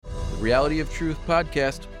Reality of Truth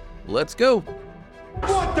podcast. Let's go.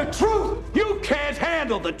 I want the truth. You can't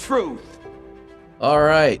handle the truth. All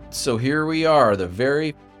right, so here we are, the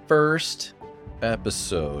very first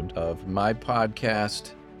episode of my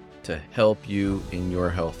podcast to help you in your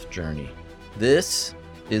health journey. This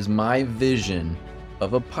is my vision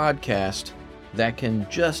of a podcast that can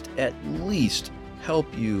just at least help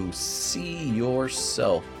you see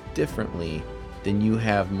yourself differently than you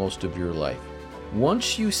have most of your life.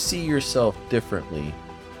 Once you see yourself differently,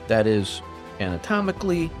 that is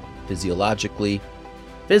anatomically, physiologically,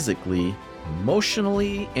 physically,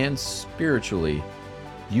 emotionally, and spiritually,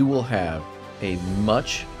 you will have a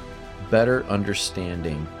much better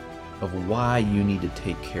understanding of why you need to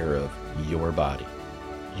take care of your body,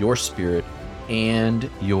 your spirit, and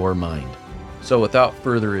your mind. So without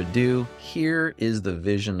further ado, here is the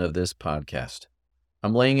vision of this podcast.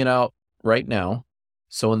 I'm laying it out right now.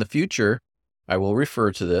 So in the future, I will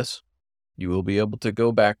refer to this. You will be able to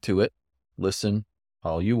go back to it, listen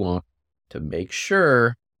all you want to make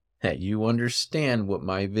sure that you understand what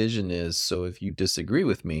my vision is. So if you disagree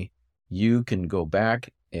with me, you can go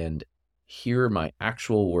back and hear my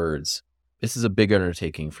actual words. This is a big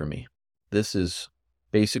undertaking for me. This is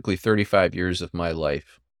basically 35 years of my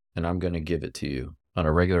life, and I'm going to give it to you on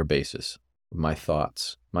a regular basis. My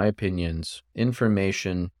thoughts, my opinions,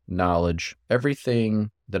 information, knowledge,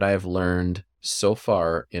 everything that I have learned so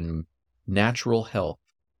far in natural health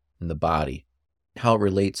in the body, how it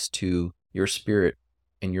relates to your spirit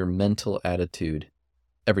and your mental attitude,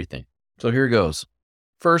 everything. So here goes.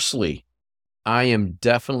 Firstly, I am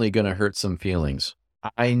definitely going to hurt some feelings.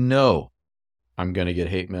 I know I'm going to get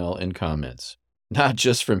hate mail and comments, not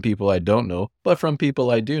just from people I don't know, but from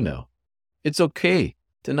people I do know. It's okay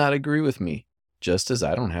to not agree with me, just as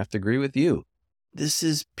I don't have to agree with you. This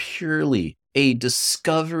is purely a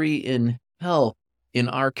discovery in health in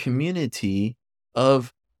our community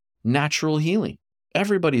of natural healing.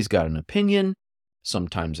 Everybody's got an opinion.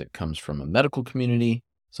 Sometimes it comes from a medical community.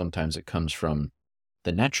 Sometimes it comes from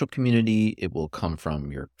the natural community. It will come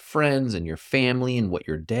from your friends and your family and what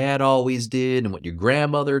your dad always did and what your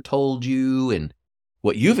grandmother told you and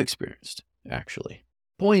what you've experienced, actually.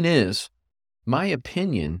 Point is, my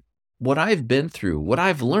opinion, what I've been through, what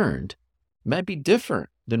I've learned, might be different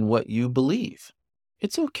than what you believe.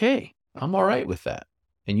 It's okay. I'm all right with that.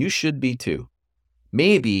 And you should be too.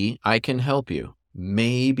 Maybe I can help you.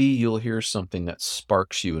 Maybe you'll hear something that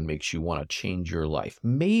sparks you and makes you want to change your life.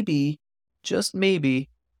 Maybe, just maybe,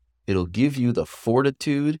 it'll give you the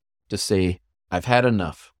fortitude to say, I've had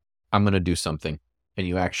enough. I'm going to do something. And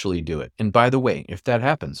you actually do it. And by the way, if that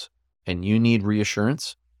happens and you need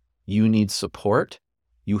reassurance, you need support,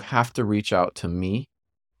 you have to reach out to me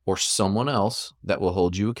or someone else that will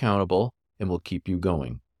hold you accountable and will keep you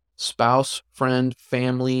going. Spouse, friend,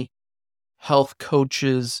 family, health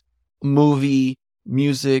coaches, movie,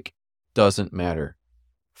 music, doesn't matter.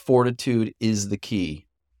 Fortitude is the key.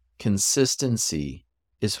 Consistency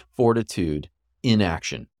is fortitude in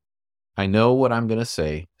action. I know what I'm going to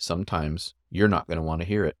say. Sometimes you're not going to want to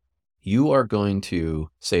hear it. You are going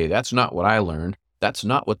to say, that's not what I learned. That's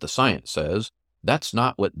not what the science says. That's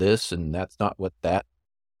not what this and that's not what that.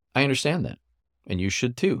 I understand that. And you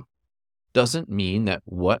should too. Doesn't mean that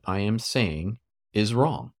what I am saying is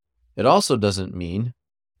wrong. It also doesn't mean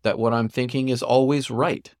that what I'm thinking is always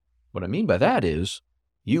right. What I mean by that is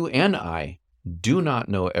you and I do not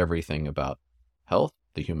know everything about health,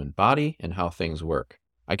 the human body, and how things work.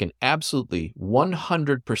 I can absolutely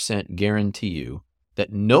 100% guarantee you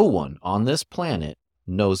that no one on this planet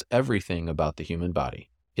knows everything about the human body,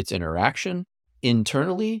 its interaction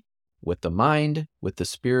internally with the mind, with the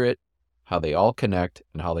spirit, how they all connect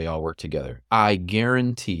and how they all work together. I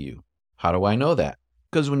guarantee you. How do I know that?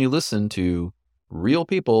 Because when you listen to real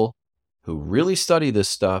people who really study this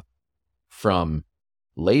stuff, from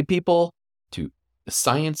lay people to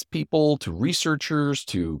science people to researchers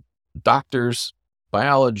to doctors,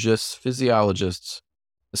 biologists, physiologists,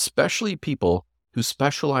 especially people who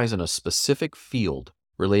specialize in a specific field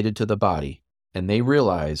related to the body, and they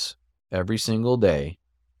realize every single day,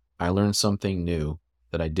 I learned something new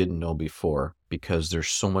that I didn't know before because there's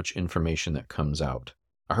so much information that comes out.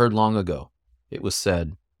 I heard long ago, it was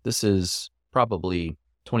said, this is probably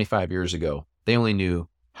 25 years ago, they only knew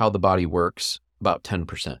how the body works about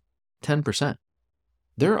 10%. 10%.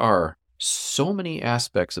 There are so many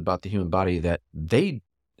aspects about the human body that they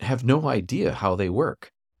have no idea how they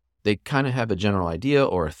work. They kind of have a general idea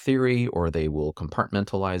or a theory, or they will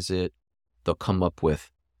compartmentalize it. They'll come up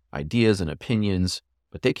with ideas and opinions,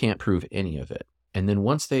 but they can't prove any of it. And then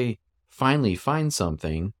once they finally find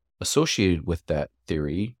something associated with that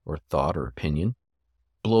theory or thought or opinion,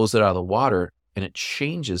 blows it out of the water and it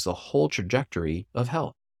changes the whole trajectory of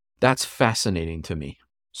health. That's fascinating to me.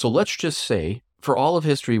 So let's just say for all of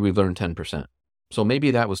history, we've learned 10%. So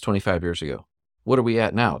maybe that was 25 years ago. What are we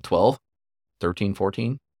at now? 12, 13,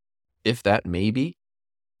 14? If that maybe.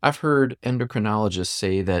 I've heard endocrinologists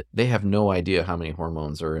say that they have no idea how many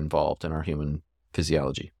hormones are involved in our human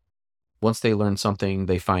physiology. Once they learn something,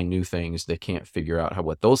 they find new things. They can't figure out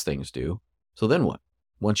what those things do. So then what?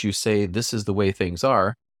 Once you say this is the way things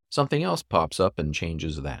are, something else pops up and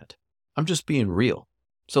changes that. I'm just being real.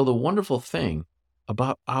 So the wonderful thing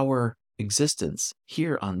about our existence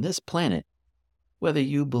here on this planet, whether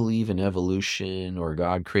you believe in evolution or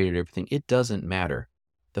God created everything, it doesn't matter.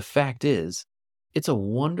 The fact is, it's a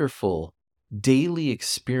wonderful daily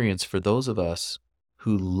experience for those of us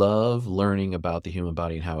who love learning about the human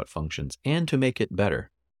body and how it functions, and to make it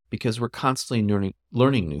better, because we're constantly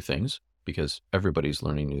learning new things, because everybody's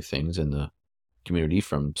learning new things in the community,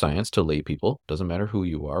 from science to lay people. Doesn't matter who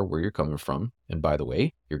you are, where you're coming from. And by the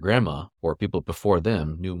way, your grandma or people before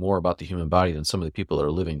them knew more about the human body than some of the people that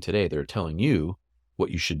are living today. They're telling you what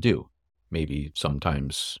you should do. Maybe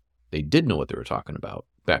sometimes they did know what they were talking about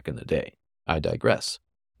back in the day. I digress.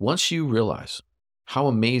 Once you realize how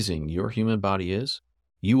amazing your human body is,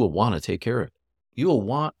 you will want to take care of it. You will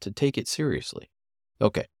want to take it seriously.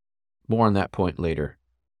 Okay, more on that point later.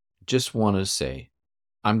 Just want to say,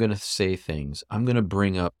 I'm going to say things. I'm going to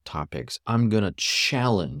bring up topics. I'm going to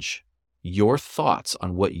challenge your thoughts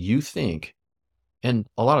on what you think. And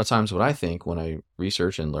a lot of times what I think when I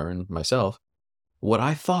research and learn myself, what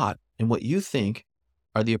I thought and what you think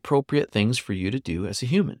are the appropriate things for you to do as a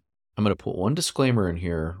human. I'm going to put one disclaimer in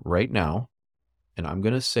here right now, and I'm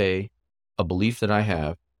going to say a belief that I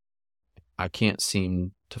have. I can't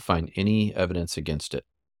seem to find any evidence against it.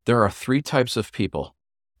 There are 3 types of people.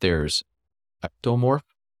 There's ectomorph,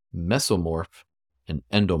 mesomorph, and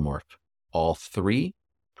endomorph. All 3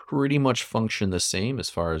 pretty much function the same as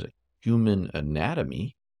far as human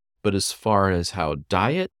anatomy, but as far as how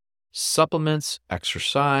diet, supplements,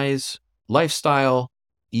 exercise, lifestyle,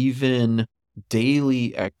 even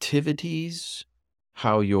daily activities,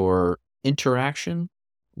 how your interaction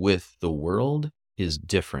with the world is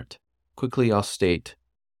different. Quickly, I'll state,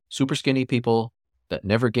 super skinny people that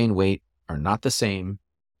never gain weight are not the same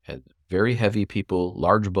as very heavy people,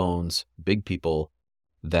 large bones, big people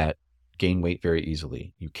that gain weight very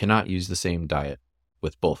easily. You cannot use the same diet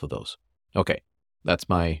with both of those. Okay, that's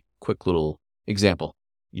my quick little example.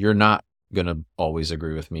 You're not going to always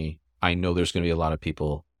agree with me. I know there's going to be a lot of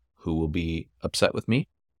people who will be upset with me,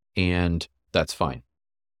 and that's fine.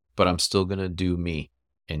 But I'm still going to do me,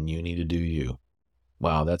 and you need to do you.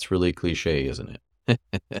 Wow, that's really cliche, isn't it?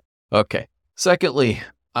 Okay. Secondly,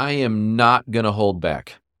 I am not going to hold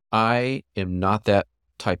back. I am not that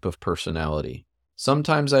type of personality.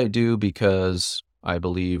 Sometimes I do because I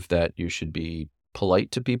believe that you should be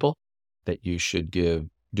polite to people, that you should give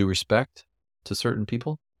due respect to certain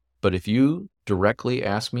people. But if you directly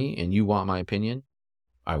ask me and you want my opinion,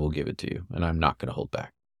 I will give it to you, and I'm not going to hold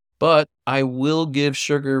back. But I will give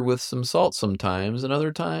sugar with some salt sometimes, and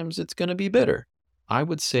other times it's going to be bitter. I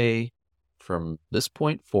would say from this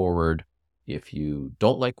point forward, if you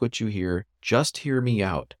don't like what you hear, just hear me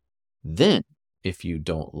out. Then, if you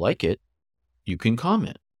don't like it, you can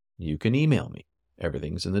comment. You can email me.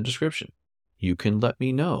 Everything's in the description. You can let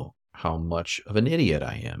me know how much of an idiot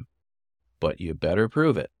I am, but you better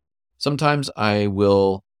prove it. Sometimes I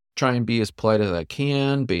will try and be as polite as I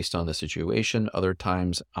can based on the situation. Other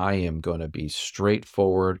times I am going to be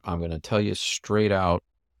straightforward. I'm going to tell you straight out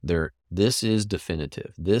this is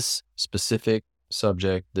definitive. This specific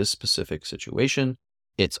subject, this specific situation,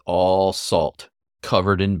 it's all salt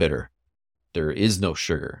covered in bitter. There is no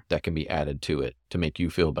sugar that can be added to it to make you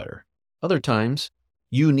feel better. Other times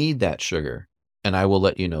you need that sugar, and I will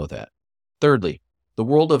let you know that. Thirdly, the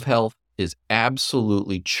world of health is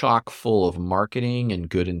absolutely chock full of marketing and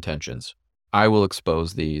good intentions. I will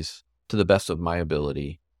expose these to the best of my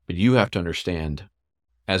ability, but you have to understand,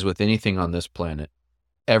 as with anything on this planet,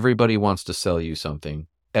 everybody wants to sell you something.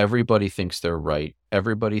 Everybody thinks they're right.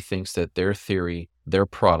 Everybody thinks that their theory, their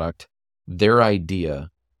product, their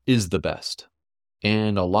idea is the best.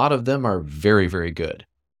 And a lot of them are very, very good.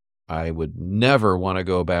 I would never want to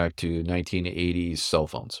go back to 1980s cell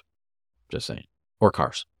phones. Just saying. Or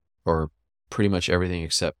cars. Or pretty much everything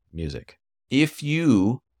except music. If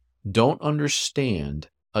you don't understand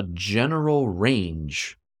a general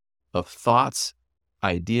range of thoughts,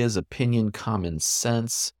 ideas, opinion, common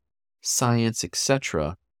sense, science,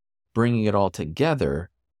 etc., bringing it all together,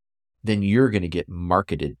 then you're going to get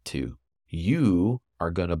marketed to. You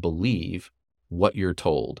are going to believe what you're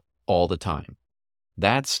told all the time.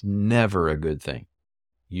 That's never a good thing.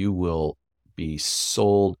 You will be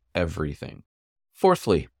sold everything.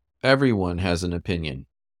 Fourthly, everyone has an opinion.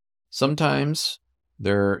 Sometimes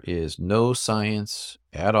there is no science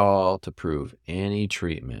at all to prove any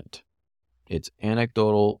treatment. It's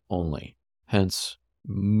anecdotal only. Hence,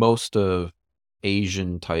 most of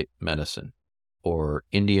Asian type medicine or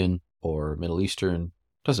Indian or Middle Eastern,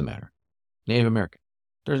 doesn't matter. Native American.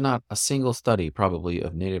 There's not a single study probably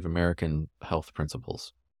of Native American health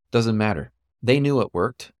principles. Doesn't matter. They knew it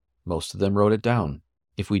worked. Most of them wrote it down.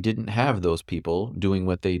 If we didn't have those people doing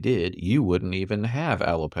what they did, you wouldn't even have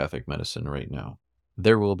allopathic medicine right now.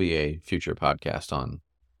 There will be a future podcast on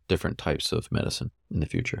different types of medicine in the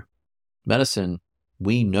future. Medicine,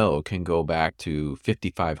 we know, can go back to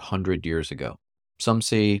 5,500 years ago. Some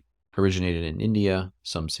say originated in India.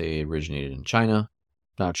 Some say originated in China.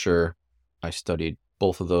 Not sure. I studied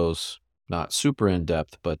both of those, not super in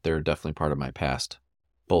depth, but they're definitely part of my past.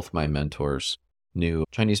 Both my mentors knew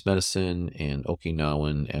Chinese medicine and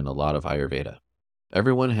Okinawan and a lot of Ayurveda.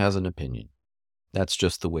 Everyone has an opinion. That's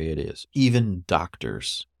just the way it is. Even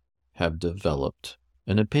doctors have developed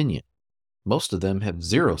an opinion. Most of them have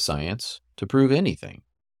zero science to prove anything.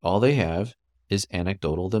 All they have is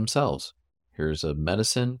anecdotal themselves. Here's a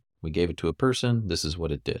medicine. We gave it to a person. This is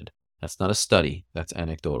what it did. That's not a study. That's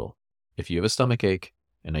anecdotal. If you have a stomach ache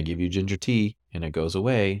and I give you ginger tea and it goes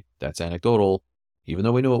away, that's anecdotal. Even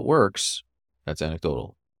though we know it works, that's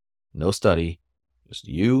anecdotal. No study, just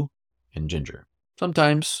you and ginger.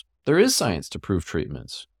 Sometimes there is science to prove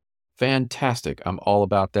treatments. Fantastic. I'm all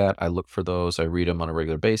about that. I look for those. I read them on a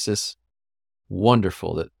regular basis.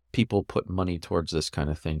 Wonderful that people put money towards this kind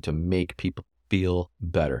of thing to make people feel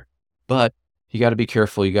better. But you got to be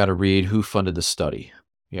careful. You got to read who funded the study.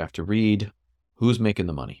 You have to read who's making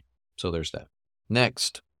the money. So there's that.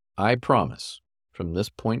 Next, I promise, from this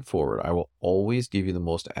point forward, I will always give you the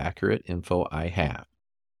most accurate info I have.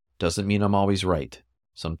 Doesn't mean I'm always right.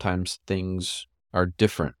 Sometimes things are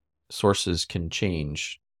different. Sources can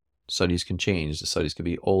change. Studies can change. The studies could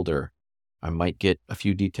be older. I might get a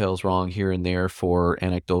few details wrong here and there for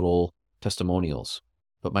anecdotal testimonials,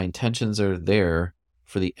 but my intentions are there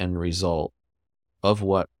for the end result of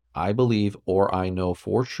what I believe or I know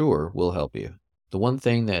for sure will help you. The one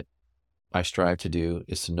thing that I strive to do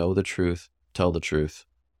is to know the truth, tell the truth,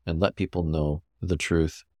 and let people know the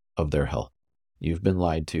truth of their health. You've been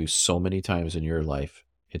lied to so many times in your life.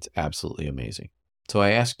 It's absolutely amazing. So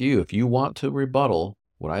I ask you, if you want to rebuttal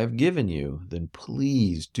what I have given you, then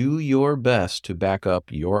please do your best to back up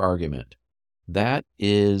your argument. That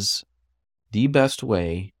is the best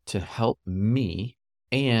way to help me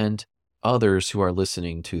and others who are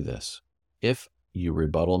listening to this. If you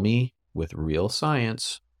rebuttal me with real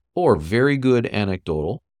science or very good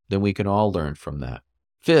anecdotal, then we can all learn from that.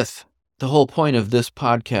 Fifth, the whole point of this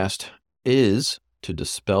podcast is to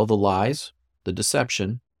dispel the lies, the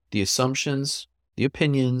deception, the assumptions, the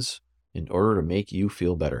opinions, in order to make you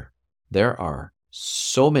feel better. There are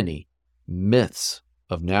so many myths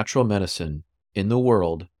of natural medicine in the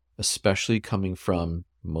world, especially coming from,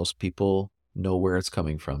 most people know where it's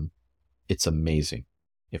coming from. It's amazing.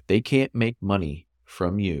 If they can't make money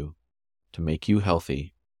from you to make you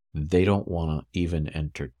healthy, they don't want to even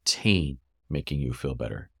entertain making you feel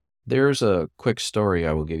better. There's a quick story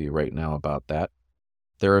I will give you right now about that.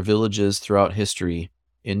 There are villages throughout history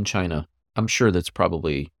in China. I'm sure that's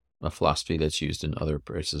probably a philosophy that's used in other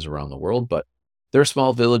places around the world, but there are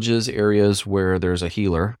small villages, areas where there's a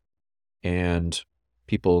healer, and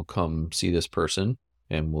people come see this person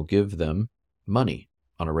and will give them money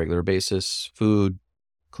on a regular basis, food,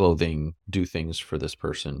 clothing, do things for this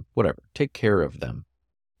person, whatever, take care of them.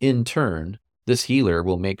 In turn, this healer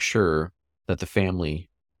will make sure that the family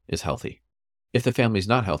is healthy. If the family's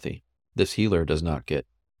not healthy, this healer does not get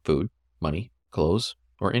food, money, clothes,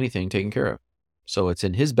 or anything taken care of. So it's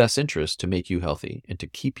in his best interest to make you healthy and to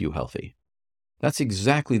keep you healthy. That's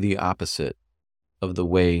exactly the opposite of the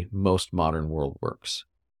way most modern world works.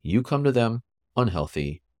 You come to them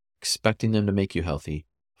unhealthy, expecting them to make you healthy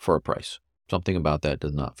for a price. Something about that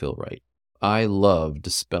does not feel right. I love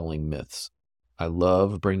dispelling myths. I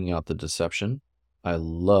love bringing out the deception. I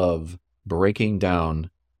love breaking down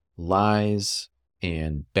lies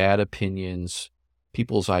and bad opinions,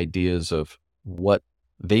 people's ideas of what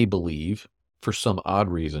they believe for some odd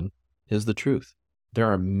reason is the truth.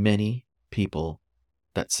 There are many people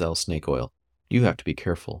that sell snake oil. You have to be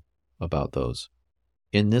careful about those.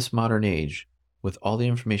 In this modern age, with all the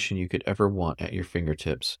information you could ever want at your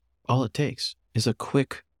fingertips, all it takes is a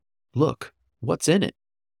quick look, what's in it,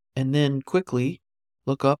 and then quickly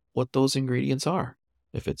look up what those ingredients are,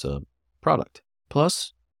 if it's a product.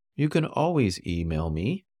 Plus, you can always email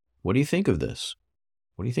me. What do you think of this?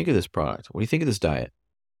 What do you think of this product? What do you think of this diet?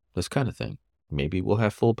 This kind of thing. Maybe we'll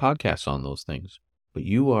have full podcasts on those things. But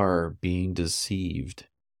you are being deceived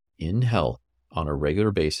in health on a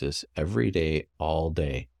regular basis, every day, all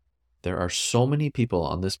day. There are so many people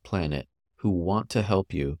on this planet who want to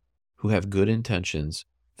help you, who have good intentions,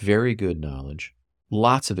 very good knowledge,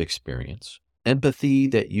 lots of experience, empathy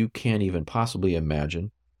that you can't even possibly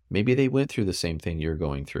imagine. Maybe they went through the same thing you're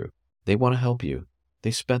going through. They want to help you.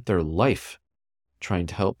 They spent their life trying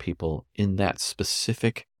to help people in that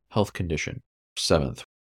specific health condition. Seventh,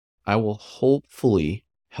 I will hopefully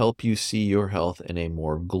help you see your health in a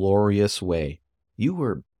more glorious way. You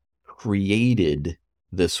were created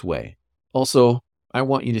this way. Also, I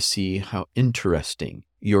want you to see how interesting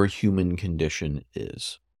your human condition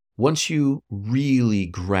is. Once you really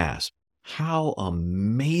grasp how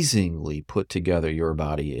amazingly put together your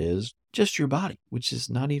body is, just your body, which is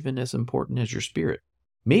not even as important as your spirit,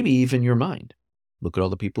 maybe even your mind. Look at all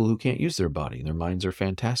the people who can't use their body. Their minds are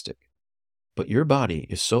fantastic. But your body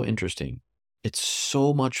is so interesting. It's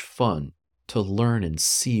so much fun to learn and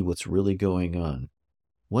see what's really going on.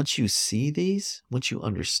 Once you see these, once you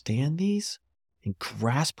understand these, and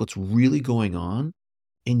grasp what's really going on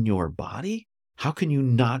in your body, how can you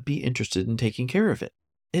not be interested in taking care of it?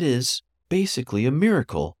 It is basically a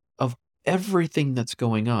miracle of everything that's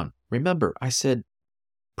going on. Remember, I said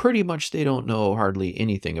pretty much they don't know hardly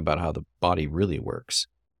anything about how the body really works.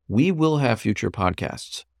 We will have future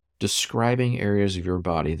podcasts describing areas of your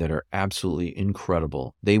body that are absolutely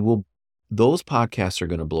incredible. Those podcasts are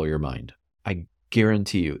going to blow your mind. I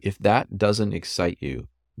guarantee you, if that doesn't excite you,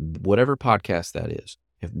 whatever podcast that is,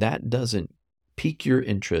 if that doesn't pique your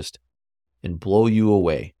interest and blow you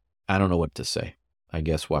away, I don't know what to say. I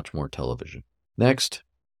guess watch more television. Next,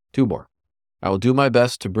 2 more. I will do my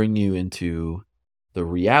best to bring you into the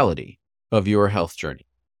reality of your health journey.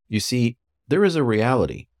 You see, there is a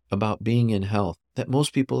reality about being in health that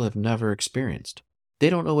most people have never experienced. They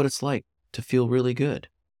don't know what it's like to feel really good.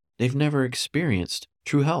 They've never experienced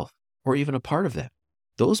true health or even a part of that.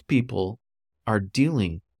 Those people are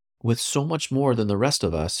dealing with so much more than the rest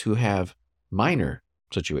of us who have minor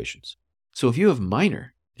situations. So if you have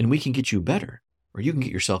minor and we can get you better, or you can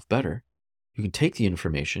get yourself better, you can take the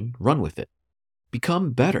information, run with it,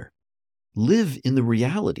 become better, live in the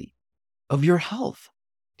reality of your health.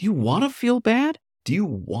 Do you want to feel bad? Do you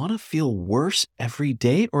want to feel worse every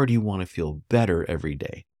day, or do you want to feel better every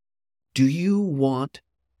day? Do you want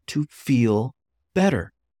to feel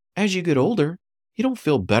better? As you get older, you don't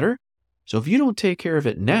feel better. So if you don't take care of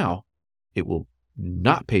it now, it will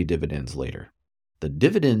not pay dividends later. The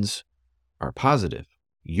dividends are positive.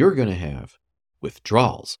 You're going to have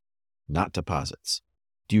withdrawals, not deposits.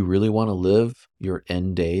 Do you really want to live your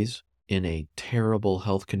end days in a terrible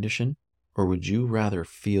health condition, or would you rather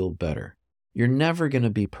feel better? You're never going to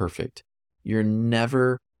be perfect. You're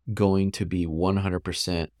never going to be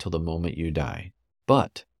 100% till the moment you die.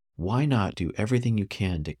 But why not do everything you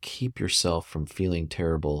can to keep yourself from feeling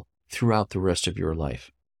terrible throughout the rest of your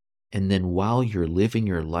life? And then while you're living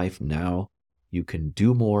your life now, you can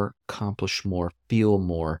do more, accomplish more, feel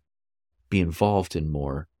more, be involved in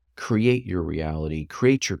more, create your reality,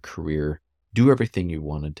 create your career, do everything you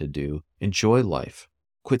wanted to do, enjoy life,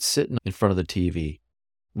 quit sitting in front of the TV,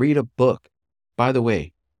 read a book. By the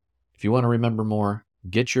way, if you want to remember more,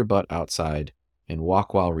 get your butt outside and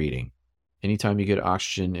walk while reading. Anytime you get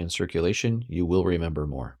oxygen and circulation, you will remember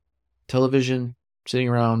more. Television, sitting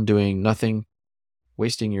around doing nothing,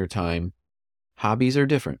 wasting your time. Hobbies are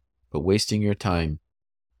different, but wasting your time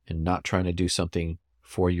and not trying to do something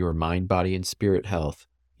for your mind, body, and spirit health,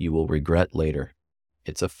 you will regret later.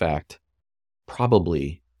 It's a fact.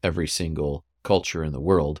 Probably every single culture in the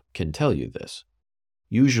world can tell you this.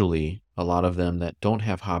 Usually, a lot of them that don't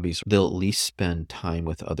have hobbies, they'll at least spend time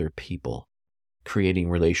with other people, creating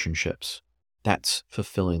relationships. That's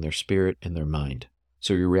fulfilling their spirit and their mind.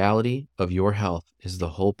 So your reality of your health is the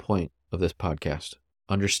whole point of this podcast.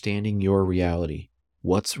 Understanding your reality.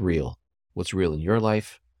 What's real? What's real in your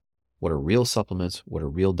life? What are real supplements? What are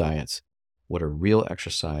real diets? What are real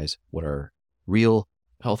exercise? What are real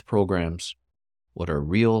health programs? What are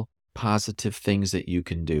real positive things that you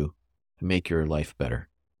can do to make your life better?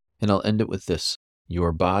 And I'll end it with this.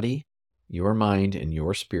 Your body, your mind, and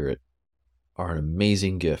your spirit are an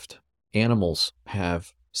amazing gift. Animals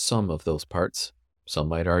have some of those parts. Some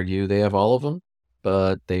might argue they have all of them,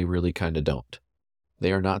 but they really kind of don't.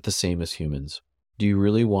 They are not the same as humans. Do you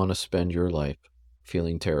really want to spend your life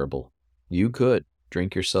feeling terrible? You could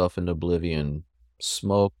drink yourself into oblivion,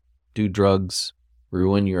 smoke, do drugs,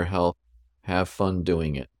 ruin your health, have fun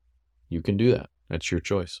doing it. You can do that. That's your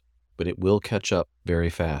choice. but it will catch up very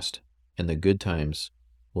fast. And the good times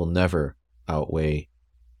will never outweigh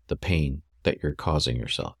the pain that you're causing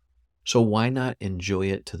yourself. So why not enjoy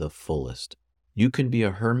it to the fullest? You can be a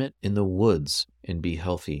hermit in the woods and be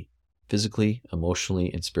healthy, physically,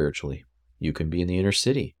 emotionally, and spiritually. You can be in the inner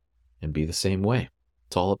city and be the same way.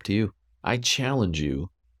 It's all up to you. I challenge you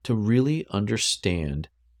to really understand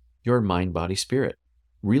your mind, body, spirit.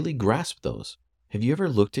 Really grasp those. Have you ever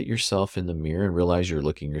looked at yourself in the mirror and realized you're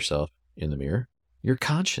looking at yourself in the mirror? You're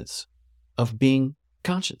conscious of being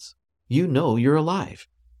conscious. You know you're alive.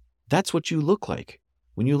 That's what you look like.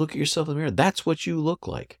 When you look at yourself in the mirror, that's what you look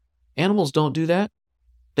like. Animals don't do that.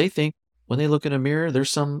 They think when they look in a mirror, there's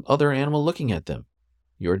some other animal looking at them.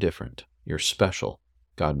 You're different. You're special.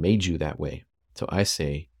 God made you that way. So I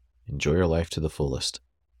say, enjoy your life to the fullest.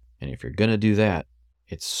 And if you're going to do that,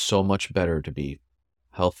 it's so much better to be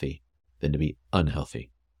healthy than to be unhealthy.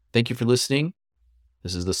 Thank you for listening.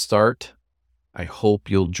 This is the start. I hope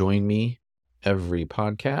you'll join me every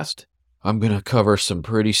podcast. I'm going to cover some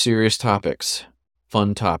pretty serious topics,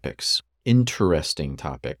 fun topics, interesting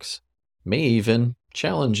topics. May even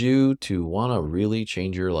challenge you to want to really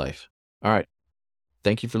change your life. All right.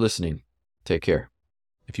 Thank you for listening. Take care.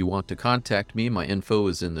 If you want to contact me, my info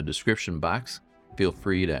is in the description box. Feel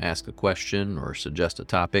free to ask a question or suggest a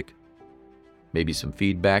topic, maybe some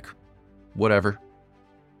feedback, whatever.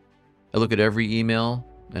 I look at every email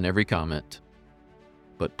and every comment,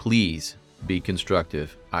 but please be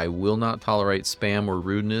constructive. I will not tolerate spam or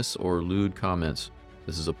rudeness or lewd comments.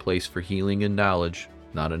 This is a place for healing and knowledge,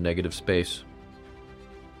 not a negative space.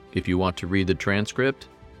 If you want to read the transcript,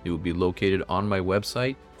 it will be located on my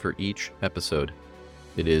website for each episode.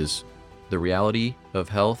 It is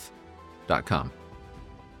therealityofhealth.com.